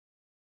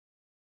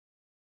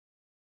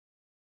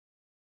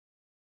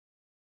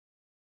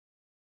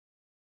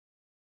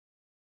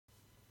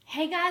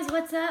Hey guys,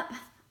 what's up?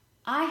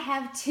 I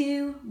have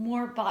two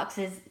more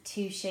boxes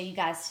to show you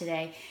guys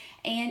today.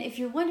 And if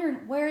you're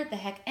wondering where the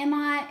heck am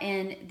I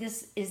and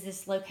this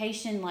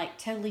location like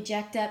totally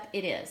jacked up,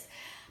 it is.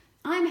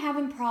 I'm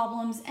having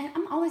problems, and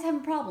I'm always having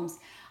problems.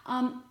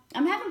 I'm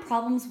having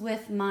problems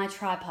with my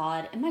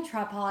tripod, and my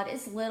tripod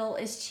is little,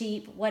 is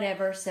cheap,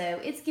 whatever, so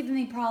it's giving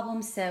me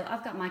problems. So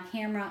I've got my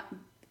camera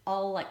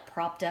all like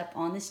propped up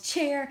on this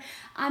chair.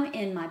 I'm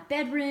in my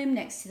bedroom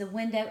next to the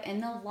window,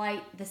 and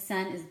the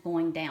sun is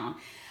going down.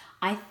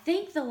 I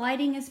think the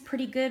lighting is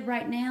pretty good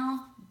right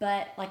now,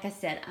 but like I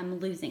said, I'm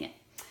losing it.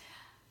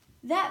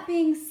 That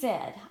being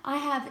said, I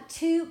have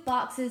two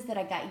boxes that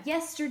I got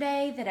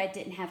yesterday that I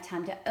didn't have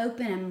time to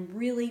open. I'm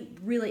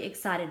really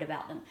excited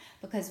about them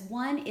because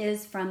one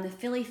is from the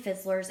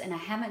Fyzzlers, and I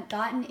haven't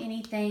gotten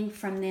anything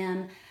from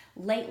them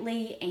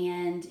lately,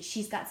 and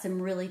she's got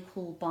some really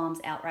cool bombs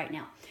out right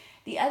now.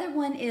 The other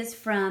one is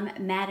from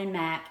Madden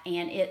Mac,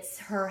 and it's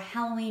her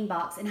Halloween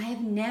box, and I have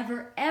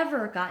never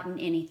ever gotten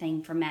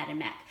anything from Madden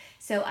Mac.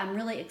 So I'm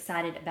really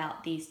excited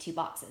about these two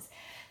boxes.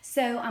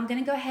 So I'm going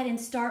to go ahead and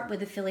start with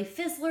the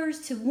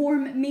Fyzzlers to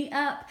warm me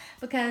up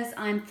because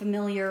I'm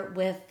familiar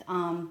with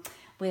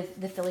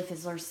the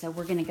Fyzzlers. So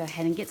we're going to go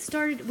ahead and get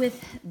started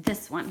with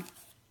this one.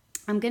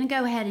 I'm going to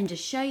go ahead and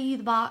just show you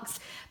the box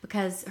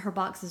because her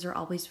boxes are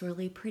always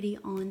really pretty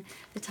on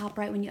the top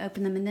right when you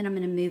open them. And then I'm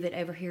going to move it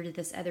over here to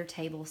this other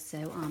table. So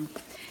we'll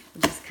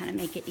just kind of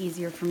make it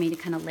easier for me to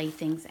kind of lay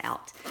things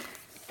out.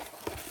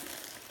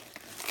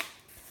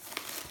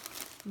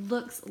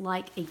 Looks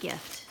like a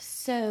gift.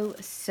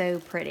 So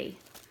pretty.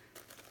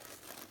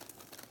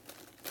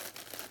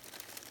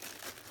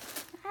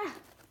 Ah.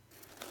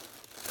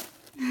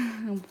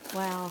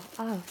 Wow.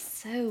 Oh,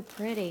 so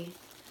pretty.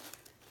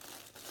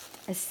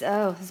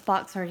 This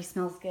box already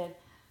smells good.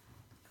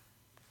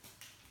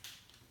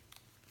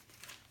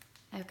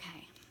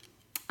 Okay.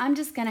 I'm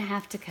just going to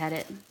have to cut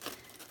it.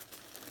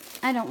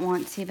 I don't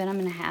want to, but I'm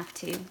going to have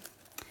to.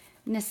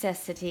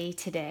 Necessity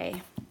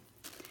today.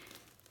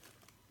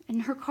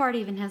 And her card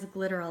even has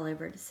glitter all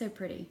over it. It's so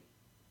pretty.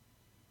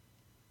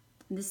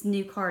 This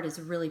new card is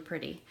really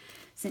pretty.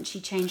 Since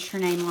she changed her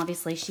name,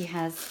 obviously she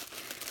has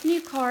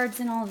new cards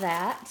and all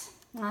that.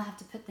 I'll have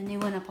to put the new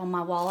one up on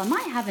my wall. I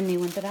might have a new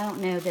one, but I don't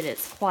know that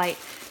it's quite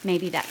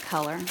maybe that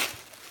color.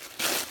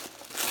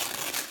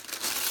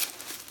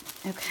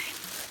 Okay.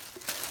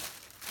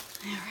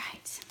 All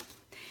right.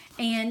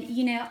 And,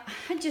 you know,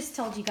 I just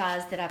told you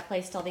guys that I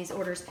placed all these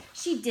orders.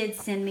 She did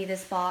send me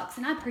this box,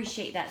 and I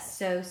appreciate that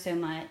so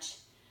much.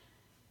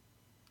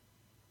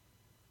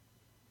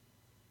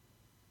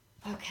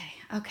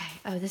 Okay.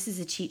 Oh, this is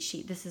a cheat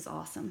sheet. This is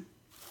awesome.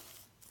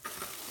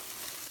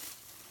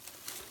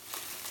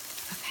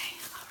 Okay,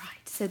 all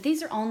right. So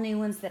these are all new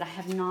ones that I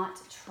have not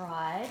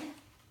tried.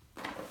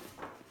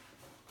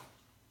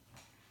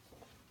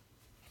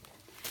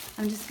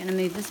 I'm just going to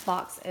move this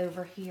box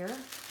over here.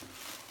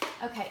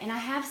 Okay, and I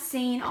have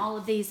seen all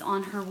of these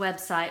on her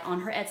website,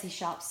 on her Etsy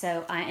shop,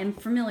 so I am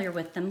familiar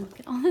with them. Look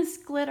at all this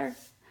glitter.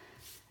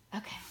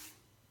 Okay.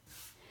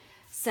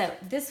 So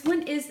this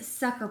one is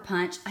Sucker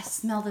Punch. I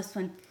smell this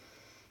one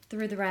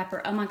through the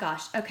wrapper. Oh my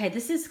gosh. Okay,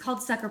 this is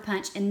called Sucker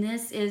Punch, and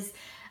this is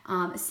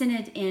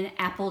scented in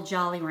Apple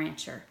Jolly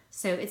Rancher.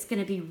 So it's going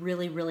to be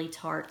really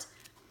tart.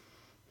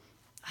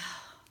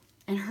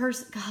 And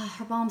hers, God,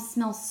 her bomb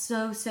smells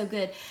so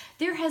good.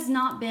 There has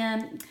not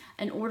been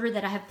an order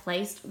that I have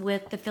placed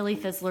with the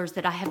Fyzzlers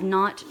that I have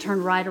not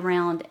turned right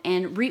around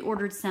and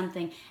reordered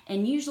something.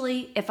 And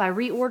usually if I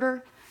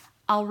reorder,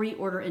 I'll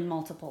reorder in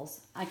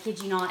multiples. I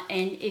kid you not.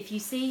 And if you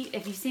see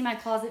my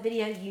closet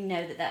video, you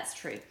know that that's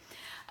true.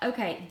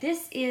 Okay,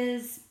 this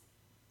is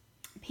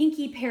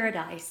Pinky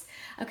Paradise.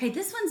 Okay,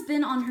 this one's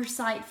been on her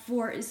site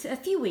for a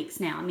few weeks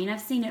now. I mean,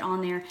 I've seen it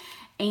on there,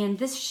 and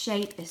this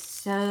shape is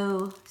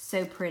so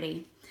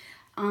pretty.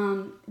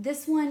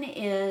 This one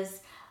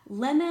is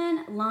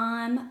lemon,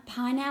 lime,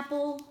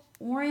 pineapple,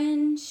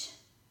 orange,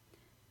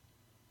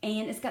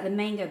 and it's got the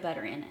mango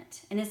butter in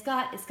it. And it's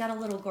got a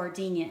little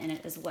gardenia in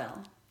it as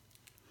well.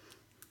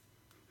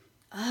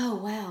 Oh,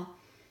 wow.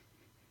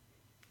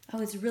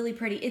 Oh, it's really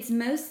pretty. It's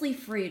mostly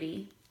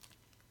fruity.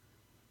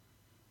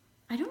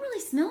 I don't really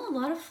smell a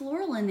lot of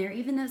floral in there,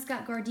 even though it's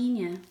got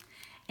gardenia.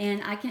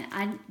 And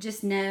I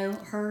just know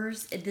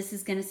hers, this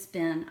is going to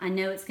spin. I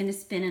know it's going to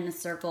spin in a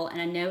circle, and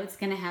I know it's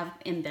going to have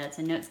embeds.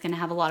 I know it's going to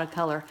have a lot of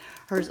color.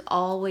 Hers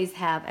always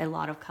have a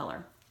lot of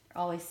color.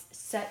 Always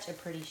such a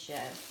pretty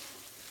show.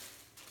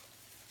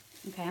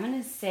 Okay, I'm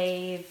going to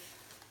save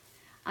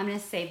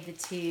the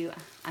two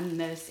I'm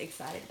most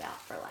excited about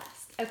for last.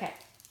 Okay,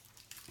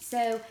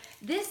 so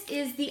this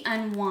is the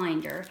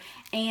Unwinder,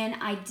 and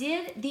I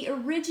did the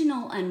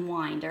original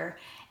Unwinder,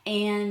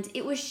 and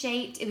it was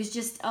shaped, it was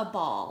just a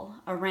ball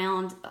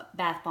around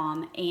bath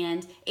bomb,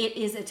 and it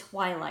is a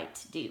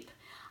Twilight dupe.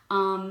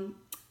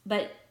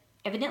 But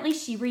evidently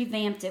she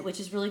revamped it, which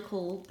is really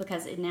cool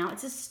because now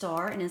it's a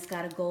star, and it's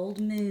got a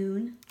gold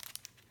moon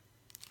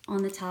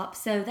on the top,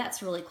 so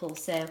that's really cool.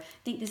 So I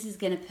think this is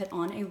going to put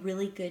on a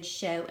really good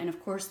show, and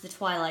of course the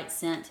Twilight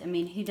scent. I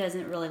mean, who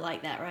doesn't really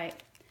like that, right?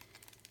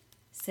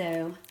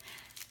 So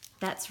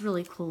that's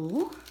really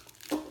cool.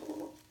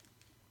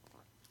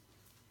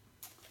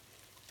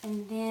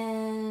 And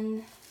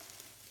then,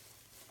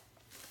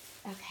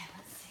 okay,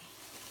 let's see.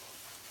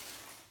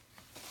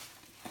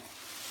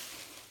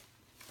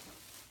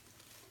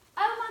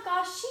 Oh my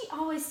gosh, she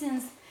always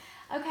sends,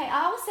 okay,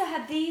 I also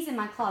have these in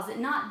my closet,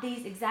 not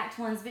these exact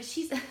ones, but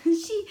she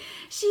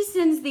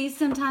sends these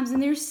sometimes,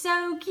 and they're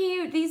so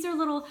cute. These are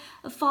little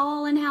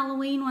fall and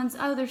Halloween ones.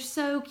 Oh, they're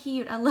so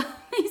cute. I love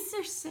these.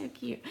 They're so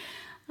cute.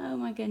 Oh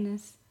my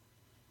goodness.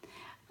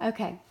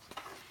 Okay.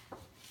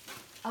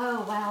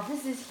 Oh wow,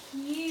 this is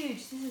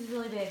huge. This is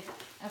really big.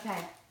 Okay.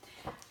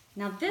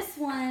 Now this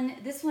one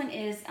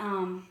is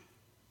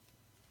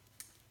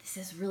this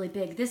is really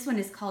big. This one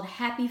is called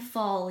Happy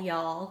Fall,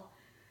 y'all,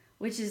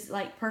 which is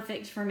like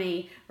perfect for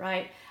me,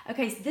 right?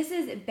 Okay, so this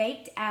is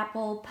baked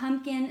apple,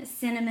 pumpkin,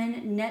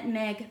 cinnamon,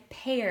 nutmeg,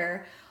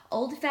 pear,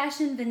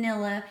 old-fashioned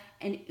vanilla,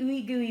 and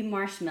ooey gooey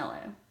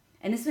marshmallow.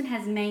 And this one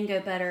has mango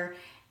butter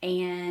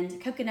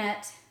and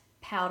coconut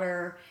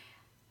powder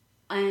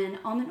and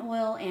almond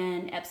oil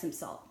and Epsom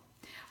salt.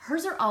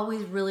 Hers are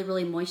always really,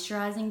 really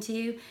moisturizing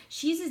too.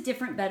 She uses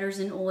different butters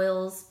and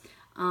oils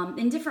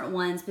in different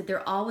ones, but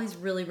they're always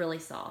really, really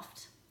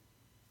soft.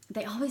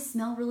 They always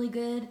smell really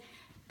good.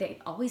 They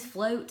always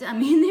float. I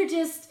mean,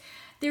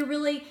 they're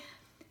really,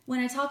 when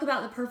I talk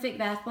about the perfect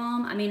bath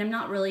bomb, I mean, I'm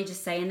not really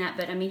just saying that,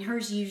 but I mean,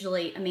 hers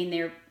usually, I mean,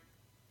 they're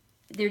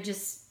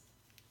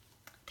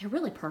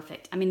really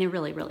perfect. I mean, they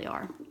really, really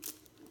are.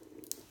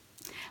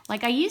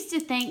 Like I used to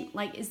think,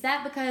 like, is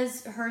that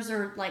because hers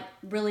are like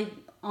really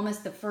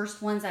almost the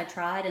first ones I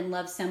tried and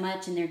loved so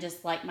much, and they're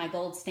just like my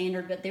gold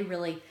standard, but they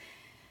really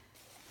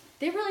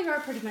are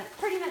pretty much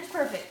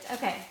perfect.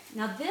 Okay,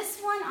 now this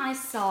one I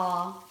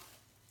saw,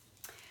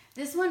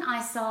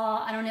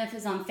 I don't know if it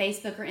was on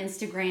Facebook or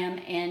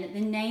Instagram, and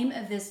the name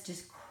of this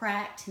just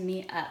cracked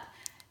me up.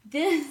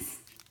 This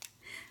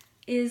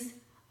is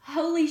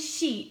Holy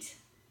Sheet,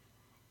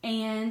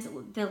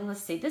 and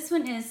let's see, this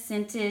one is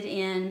scented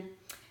in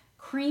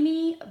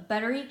creamy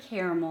buttery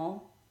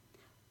caramel,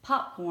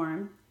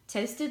 popcorn,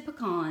 toasted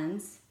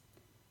pecans,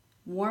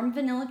 warm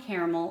vanilla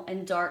caramel,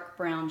 and dark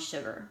brown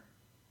sugar.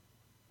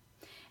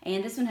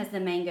 And this one has the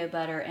mango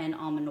butter and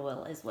almond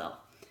oil as well.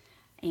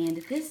 And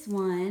this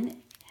one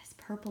has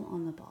purple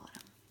on the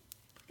bottom.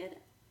 Look at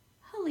it.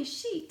 Holy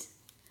sheet.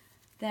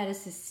 That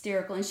is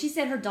hysterical. And she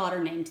said her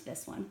daughter named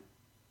this one.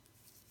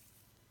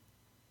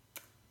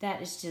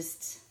 That's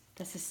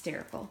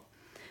hysterical.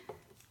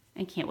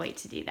 I can't wait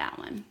to do that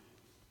one.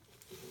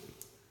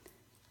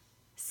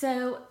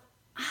 So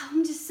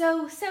I'm just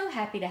so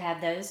happy to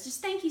have those.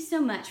 Just thank you so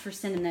much for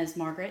sending those,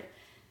 Margaret.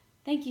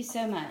 Thank you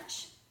so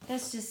much.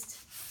 That's just,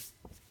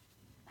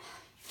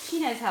 she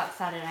knows how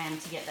excited I am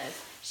to get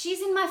those.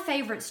 She's in my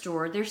favorite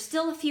store. There's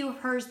still a few of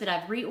hers that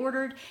I've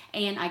reordered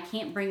and I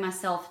can't bring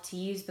myself to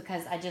use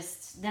because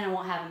then I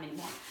won't have them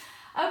anymore.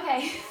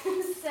 Okay,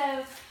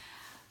 so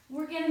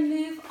we're gonna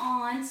move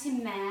on to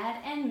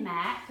Mad and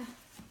Mac.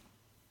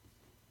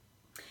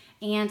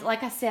 And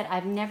like I said,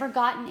 I've never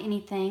gotten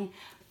anything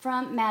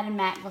from Mad and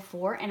Mac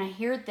before, and I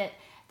hear that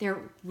they're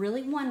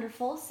really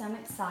wonderful, so I'm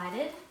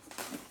excited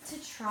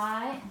to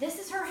try. This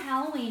is her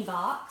Halloween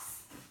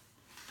box.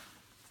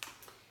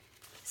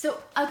 So,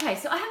 okay,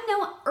 so I have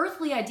no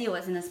earthly idea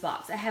what's in this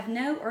box. I have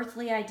no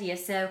earthly idea,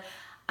 so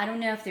I don't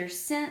know if there's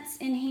scents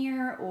in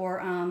here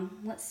or,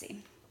 let's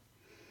see.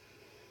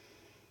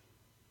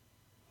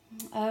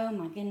 Oh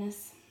my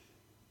goodness.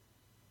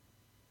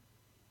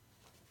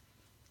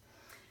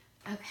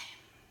 Okay.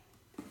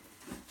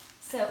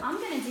 So I'm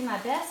going to do my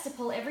best to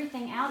pull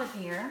everything out of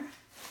here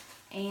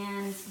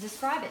and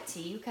describe it to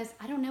you because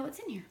I don't know what's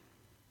in here.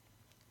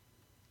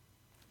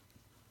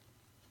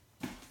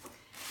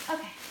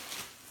 Okay.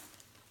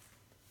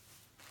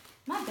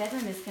 My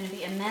bedroom is going to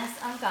be a mess.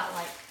 I've got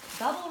like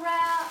bubble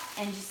wrap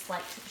and just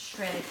like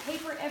shredded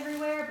paper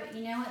everywhere, but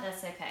you know what?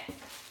 That's okay.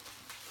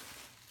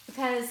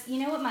 Because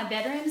you know what? My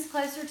bedroom's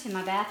closer to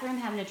my bathroom,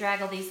 having to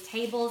drag all these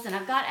tables, and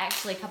I've got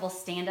actually a couple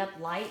stand-up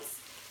lights.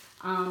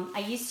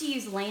 I used to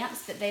use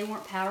lamps, but they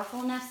weren't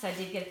powerful enough, so I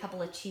did get a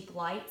couple of cheap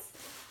lights.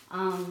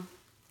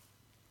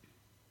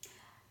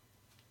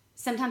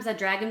 Sometimes I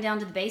drag them down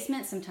to the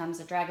basement.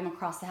 Sometimes I drag them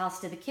across the house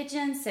to the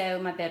kitchen,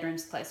 so my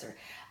bedroom's closer.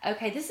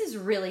 Okay, this is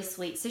really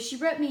sweet. So she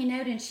wrote me a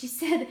note, and she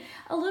said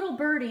a little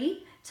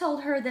birdie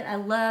told her that I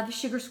love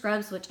sugar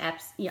scrubs, which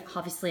yeah,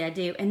 obviously I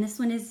do. And this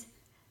one is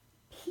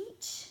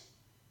peach.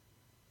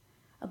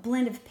 A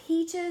blend of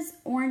peaches,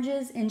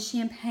 oranges, and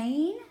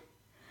champagne.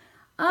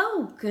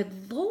 Oh,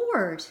 good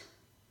Lord.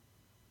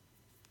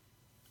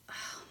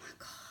 Oh my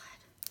God.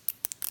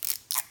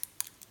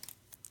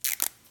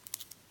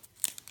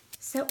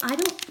 So I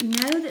don't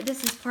know that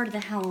this is part of the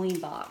Halloween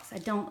box. I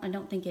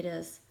don't think it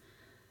is.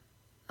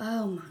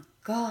 Oh my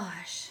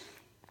gosh.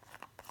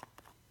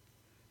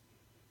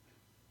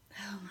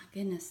 Oh my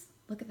goodness.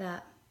 Look at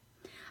that.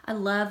 I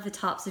love the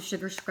tops of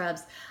sugar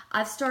scrubs.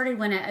 I've started,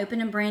 when I open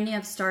them brand new,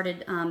 I've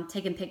started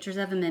taking pictures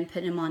of them and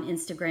putting them on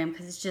Instagram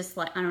because it's just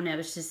like, I don't know,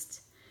 it's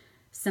just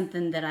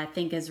something that I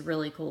think is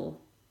really cool.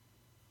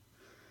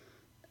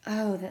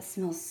 Oh, that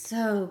smells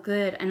so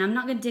good. And I'm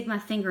not going to dig my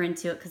finger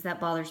into it because that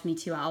bothers me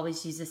too. I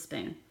always use a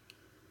spoon.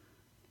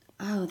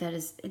 Oh, that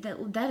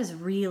is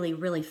really,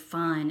 really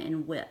fine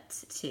and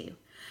whipped too.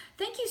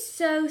 Thank you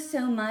so,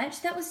 so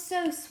much. That was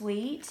so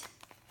sweet.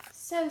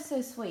 So,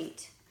 so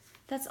sweet.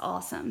 That's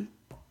awesome.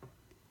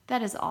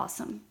 That is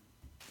awesome.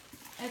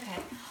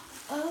 Okay.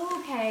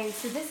 Okay,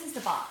 so this is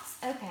the box.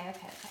 Okay.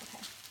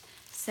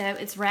 So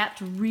it's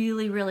wrapped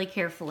really, really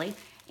carefully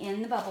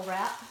in the bubble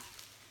wrap.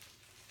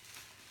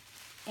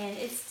 And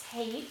it's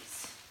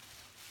taped.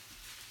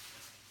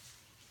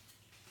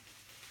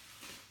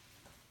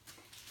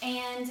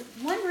 And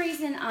one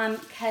reason I'm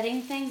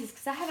cutting things is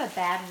because I have a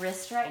bad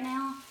wrist right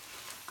now.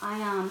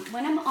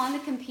 When I'm on the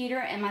computer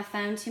and my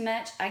phone too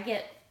much, I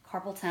get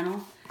carpal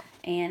tunnel.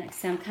 And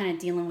so I'm kind of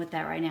dealing with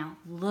that right now.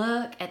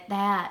 Look at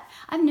that.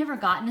 I've never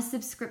gotten a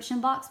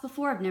subscription box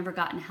before. I've never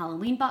gotten a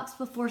Halloween box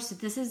before. So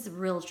this is a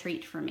real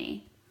treat for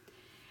me.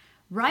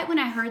 Right when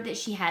I heard that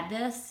she had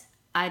this,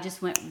 I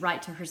just went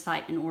right to her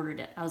site and ordered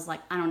it. I was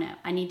like, I don't know.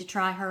 I need to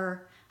try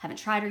her. Haven't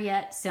tried her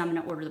yet, so I'm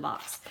going to order the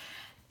box.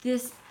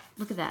 This,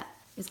 look at that.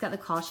 It's got the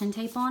caution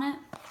tape on it.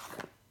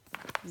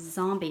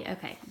 Zombie.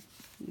 Okay.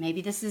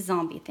 Maybe this is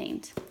zombie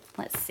themed.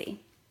 Let's see.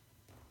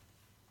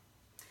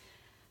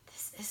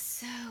 This is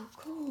so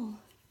cool.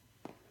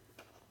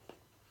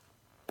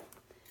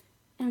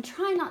 And I'm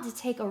trying not to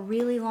take a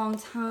really long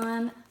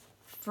time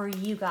for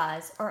you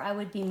guys, or I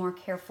would be more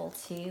careful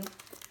too.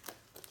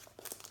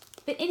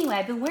 But anyway,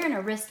 I've been wearing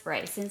a wrist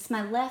brace, and it's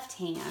my left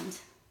hand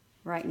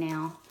right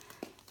now.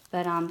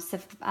 But so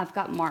I've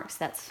got marks.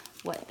 That's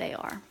what they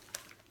are.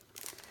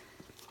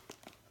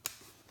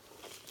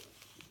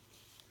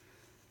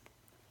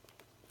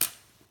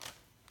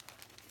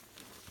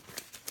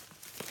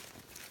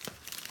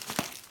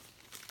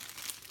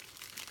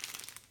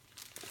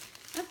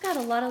 I've got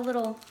a lot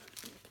of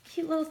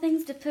cute little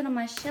things to put on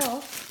my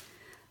shelf.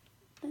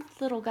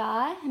 This little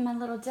guy and my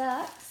little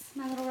ducks,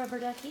 my little rubber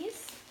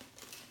duckies.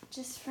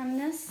 Just from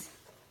this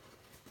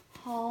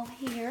haul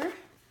here.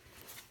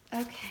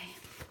 Okay.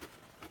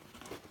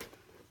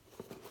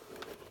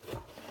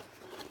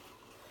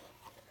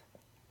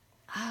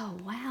 Oh,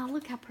 wow,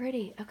 look how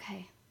pretty.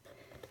 Okay.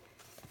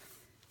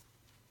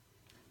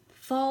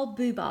 Fall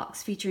Boo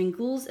Box featuring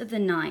Ghouls of the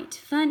Night.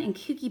 Fun and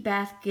kooky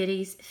bath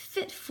goodies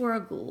fit for a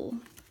ghoul.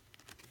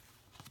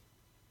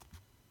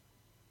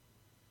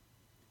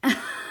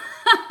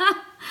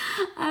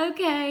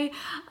 Okay.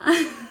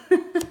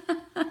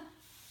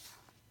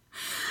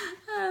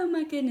 Oh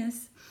my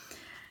goodness.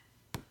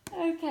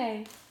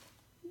 Okay.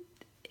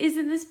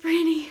 Isn't this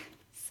pretty?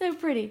 So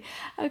pretty.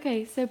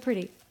 Okay, so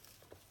pretty.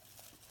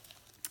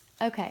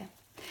 Okay.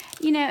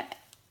 You know,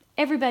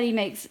 everybody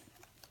makes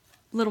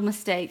little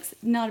mistakes.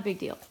 Not a big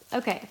deal.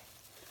 Okay.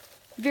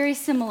 Very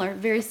similar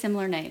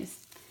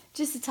names.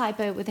 Just a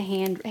typo with a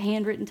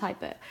handwritten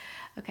typo.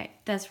 Okay,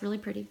 that's really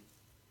pretty.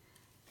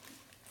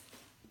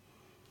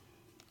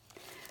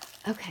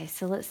 Okay,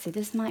 so let's see.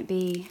 This might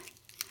be...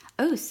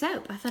 Oh,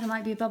 soap. I thought it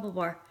might be a bubble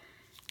bar.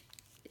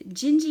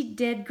 Gingy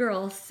Dead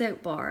Girl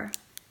soap bar.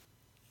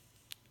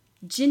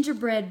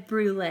 Gingerbread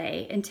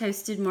brulee and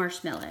toasted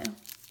marshmallow.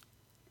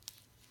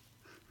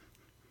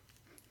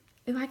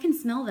 Oh, I can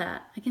smell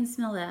that. I can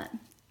smell that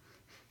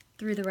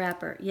through the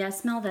wrapper. Yeah, I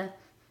smell the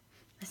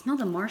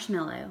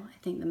marshmallow, I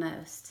think, the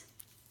most.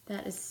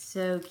 That is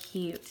so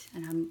cute.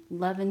 And I'm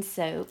loving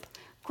soap.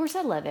 Of course,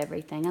 I love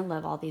everything. I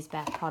love all these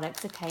bath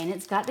products. Okay, and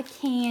it's got the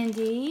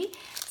candy.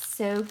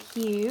 So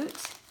cute.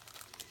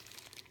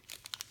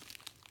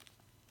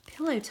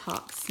 Pillow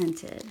Talk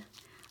scented.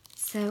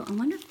 So I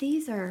wonder if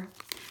these are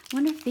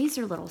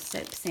little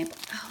soap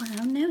samples. Oh, I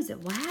don't know. Is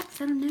it wax?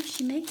 I don't know if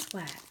she makes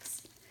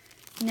wax.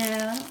 No,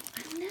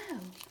 I don't know.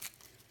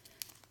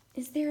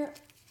 Is there,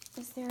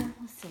 let's see.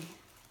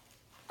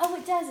 Oh,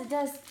 it does.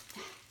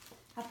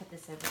 I'll put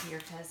this over here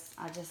because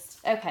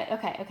okay,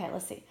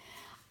 let's see.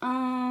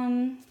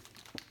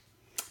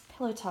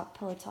 Pillow Talk.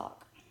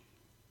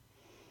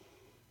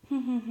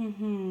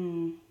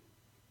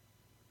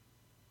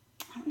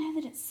 I don't know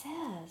that it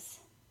says.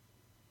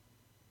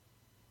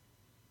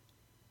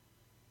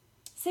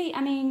 See,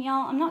 I mean,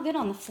 y'all, I'm not good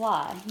on the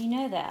fly. You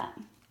know that.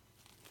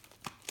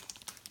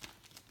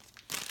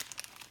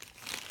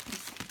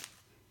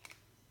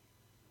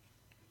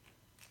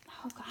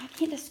 Oh, God, I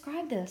can't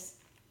describe this.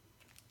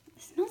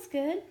 It smells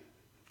good.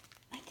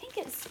 I think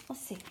it's,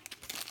 let's see.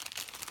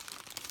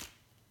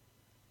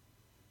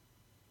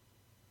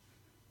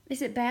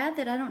 Is it bad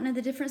that I don't know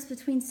the difference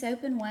between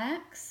soap and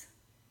wax?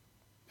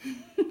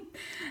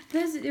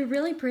 Those are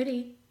really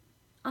pretty.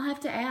 I'll have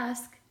to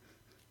ask.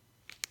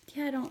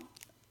 Yeah, I don't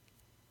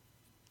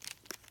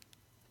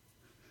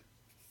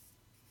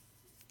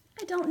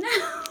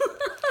know.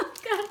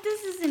 God,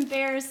 this is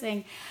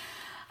embarrassing.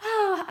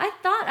 Oh, I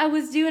thought I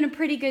was doing a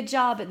pretty good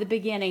job at the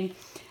beginning.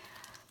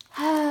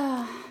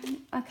 Oh,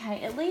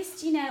 okay, at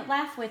least, you know,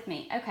 laugh with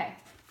me. Okay,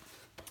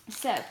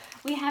 so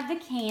we have the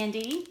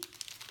candy.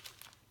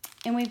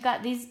 And we've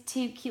got these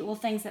two cute little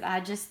things that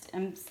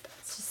it's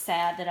just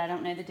sad that I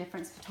don't know the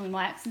difference between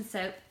wax and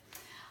soap.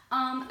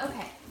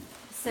 Okay,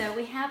 So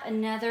we have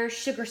another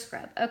sugar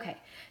scrub. Okay,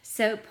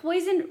 so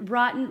Poison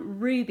Rotten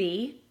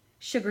Ruby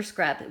sugar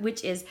scrub,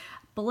 which is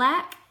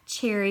black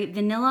cherry,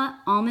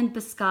 vanilla, almond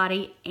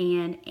biscotti,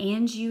 and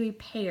anjou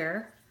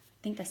pear.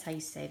 I think that's how you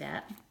say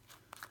that.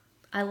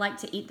 I like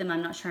to eat them.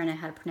 I'm not sure I know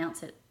how to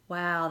pronounce it.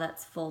 Wow,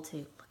 that's full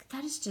too. Look,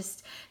 that is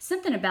just,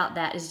 something about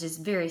that is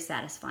just very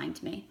satisfying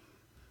to me.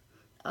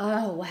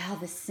 Oh, wow,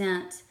 the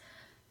scent.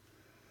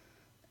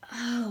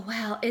 Oh,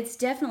 wow, it's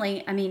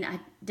definitely,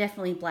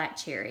 definitely black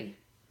cherry.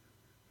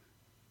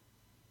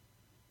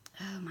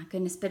 Oh my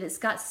goodness, but it's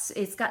got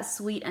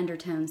sweet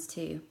undertones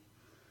too.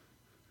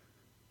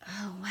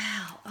 Oh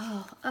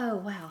wow. Oh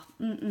wow.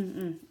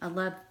 I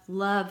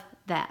love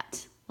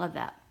that. Love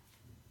that.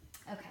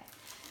 Okay.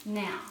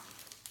 Now,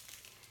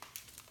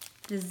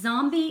 the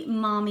Zombie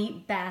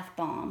Mommy Bath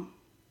Bomb.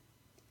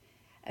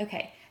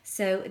 Okay,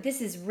 so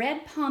this is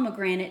red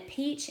pomegranate,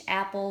 peach,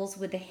 apples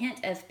with a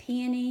hint of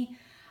peony.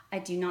 I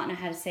do not know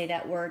how to say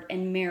that word,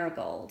 and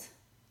marigold.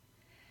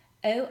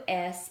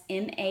 Osmanthus.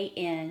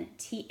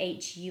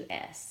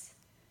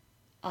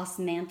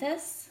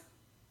 Osmanthus.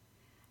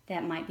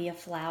 That might be a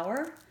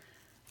flower.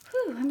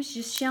 Whew, I'm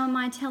just showing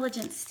my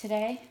intelligence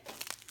today.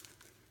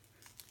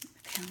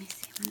 Okay, let me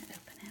see. I'm going to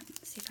open it.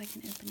 Let's see if I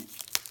can open it.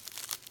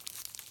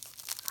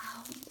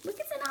 Oh, look,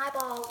 it's an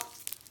eyeball.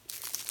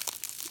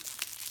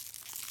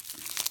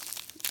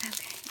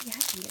 Okay, yeah, I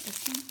can get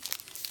this one.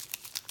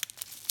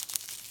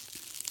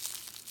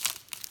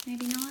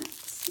 Maybe not.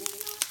 Maybe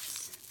not.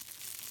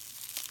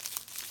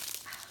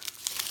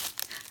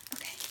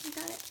 I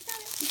got it.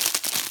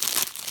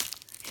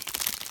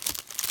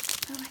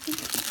 Oh, I think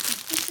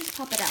let's just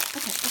pop it out.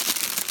 Okay.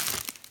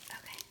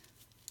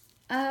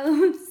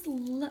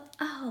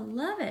 Oh,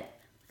 love it.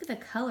 Look at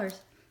the colors.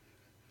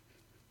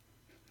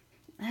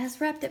 It has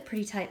wrapped it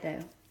pretty tight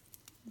though,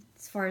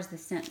 as far as the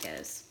scent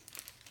goes.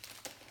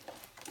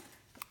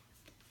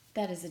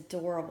 That is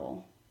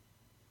adorable.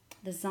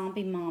 The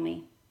Zombie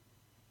Mommy.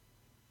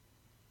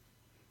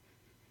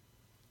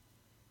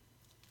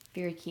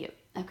 Very cute.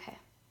 Okay.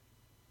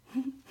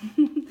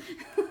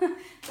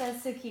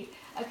 That's so cute.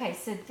 Okay,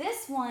 so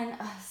this one,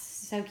 oh,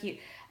 so cute.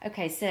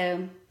 Okay,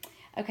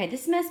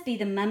 this must be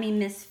the Mummy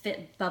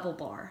Misfit Bubble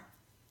Bar.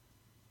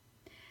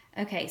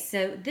 Okay,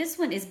 so this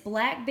one is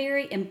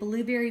blackberry and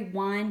blueberry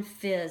wine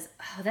fizz.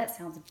 Oh, that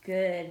sounds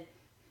good.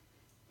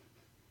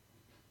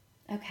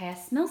 Okay, I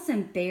smell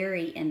some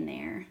berry in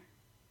there,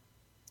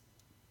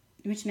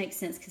 which makes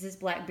sense because it's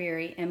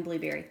blackberry and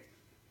blueberry.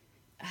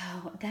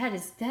 Oh, that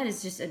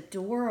is just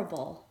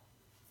adorable.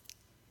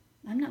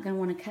 I'm not going to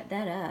want to cut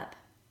that up.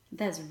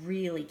 That's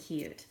really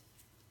cute.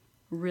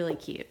 Really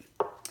cute.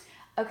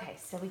 Okay,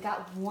 so we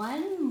got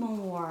one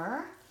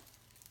more.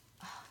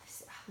 Oh,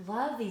 I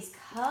love these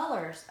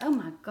colors. Oh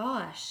my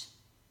gosh.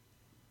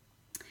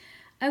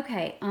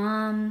 Okay,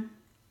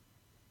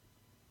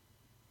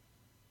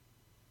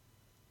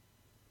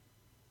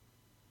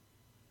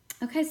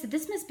 okay, so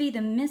this must be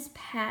the Miss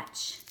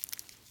Patch.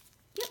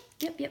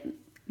 Yep.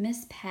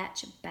 Miss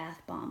Patch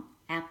Bath Bomb.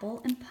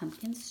 Apple and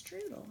pumpkin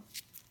strudel.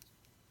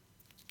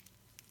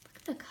 Look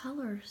at the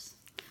colors.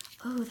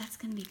 Oh, that's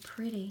going to be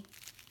pretty.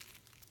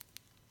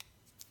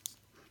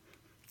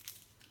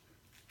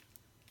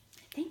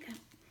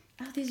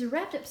 Oh, these are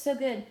wrapped up so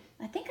good.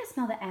 I think I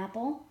smell the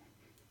apple.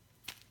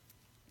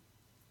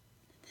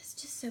 That's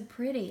just so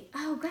pretty.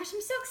 Oh gosh,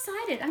 I'm so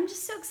excited. I'm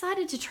just so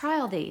excited to try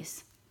all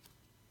these.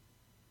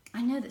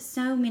 I know that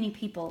so many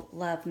people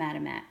love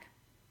Madame Mac.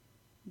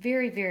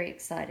 Very, very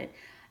excited.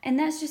 And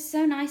that's just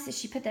so nice that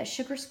she put that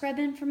sugar scrub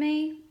in for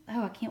me.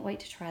 Oh, I can't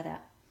wait to try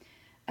that.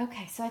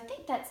 Okay, so I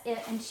think that's it.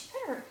 And she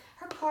put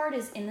her card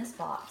is in this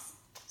box.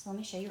 So let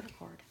me show you her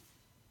card.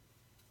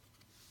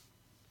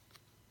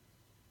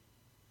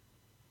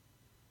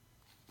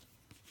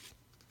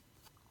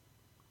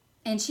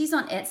 And she's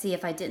on Etsy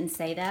if I didn't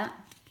say that.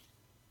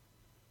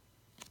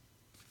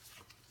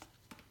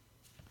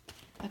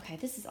 Okay,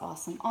 this is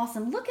awesome.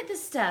 Awesome. Look at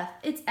this stuff.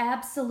 It's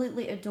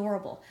absolutely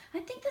adorable. I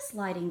think this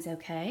lighting's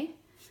okay.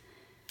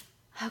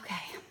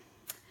 Okay.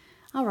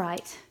 All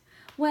right.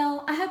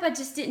 Well, I hope I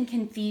just didn't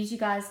confuse you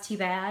guys too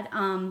bad.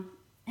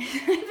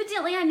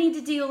 Evidently, I need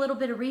to do a little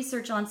bit of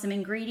research on some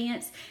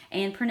ingredients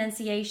and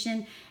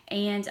pronunciation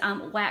and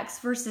wax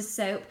versus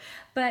soap.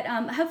 But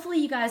hopefully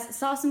you guys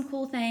saw some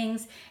cool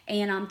things,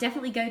 and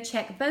definitely go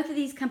check both of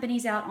these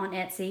companies out on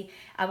Etsy.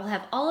 I will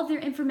have all of their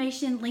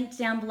information linked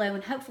down below,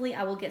 and hopefully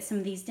I will get some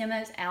of these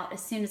demos out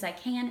as soon as I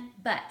can.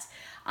 But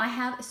I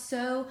have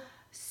so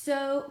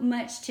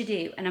much to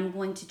do, and I'm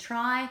going to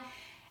try,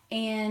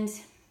 and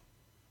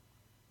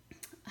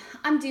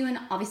I'm doing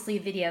obviously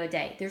a video a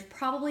day. There's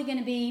probably going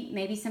to be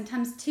maybe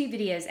sometimes 2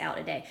 videos out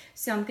a day.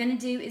 So I'm going to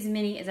do as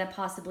many as I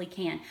possibly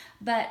can.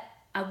 But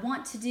I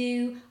want to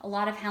do a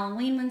lot of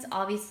Halloween ones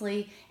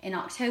obviously in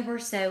October.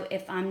 So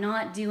if I'm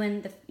not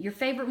doing your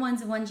favorite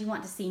ones, the ones you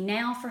want to see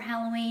now for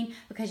Halloween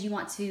because you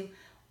want to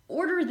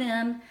order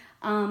them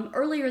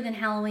earlier than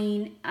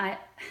Halloween,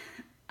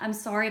 I'm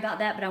sorry about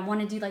that, but I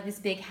want to do like this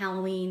big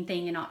Halloween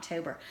thing in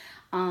October.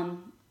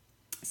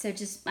 So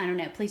just, I don't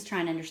know, please try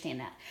and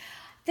understand that.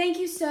 Thank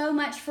you so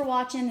much for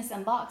watching this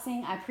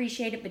unboxing. I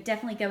appreciate it, but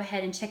definitely go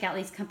ahead and check out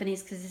these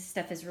companies because this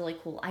stuff is really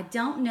cool. I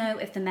don't know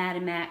if the Mad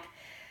and Mac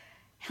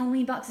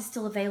Halloween box is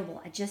still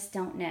available. I just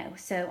don't know.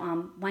 So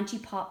why don't you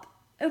pop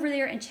over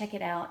there and check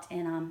it out,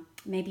 and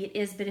maybe it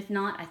is, but if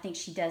not, I think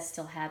she does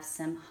still have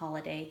some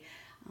holiday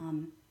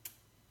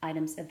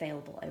items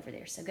available over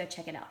there. So go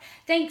check it out.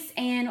 Thanks,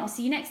 and I'll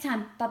see you next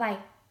time. Bye-bye.